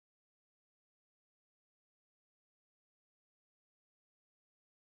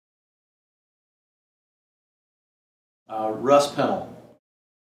Russ Pennell.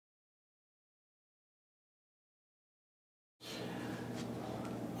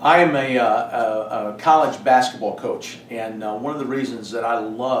 I am a college basketball coach, and one of the reasons that I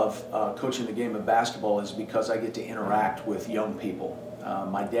love coaching the game of basketball is because I get to interact with young people.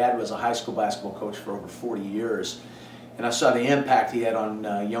 My dad was a high school basketball coach for over 40 years, and I saw the impact he had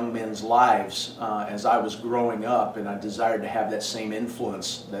on young men's lives as I was growing up, and I desired to have that same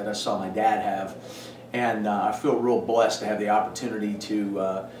influence that I saw my dad have. And I feel real blessed to have the opportunity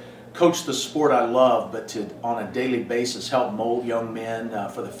to coach the sport I love, but to, on a daily basis, help mold young men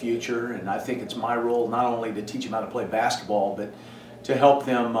for the future. And I think it's my role not only to teach them how to play basketball, but to help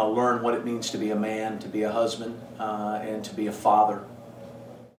them learn what it means to be a man, to be a husband, and to be a father.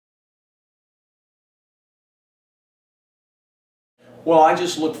 Well, I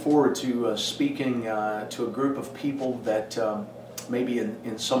just look forward to speaking to a group of people that maybe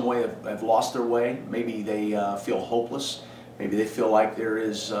in some way have lost their way. Maybe they feel hopeless. Maybe they feel like there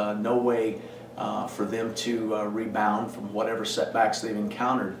is no way for them to rebound from whatever setbacks they've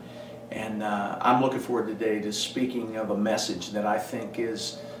encountered. And I'm looking forward today to speaking of a message that I think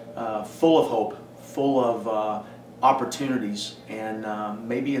is full of hope, full of opportunities, and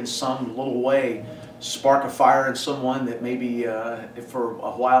maybe in some little way spark a fire in someone that maybe for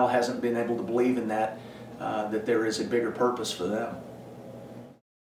a while hasn't been able to believe in that, that there is a bigger purpose for them.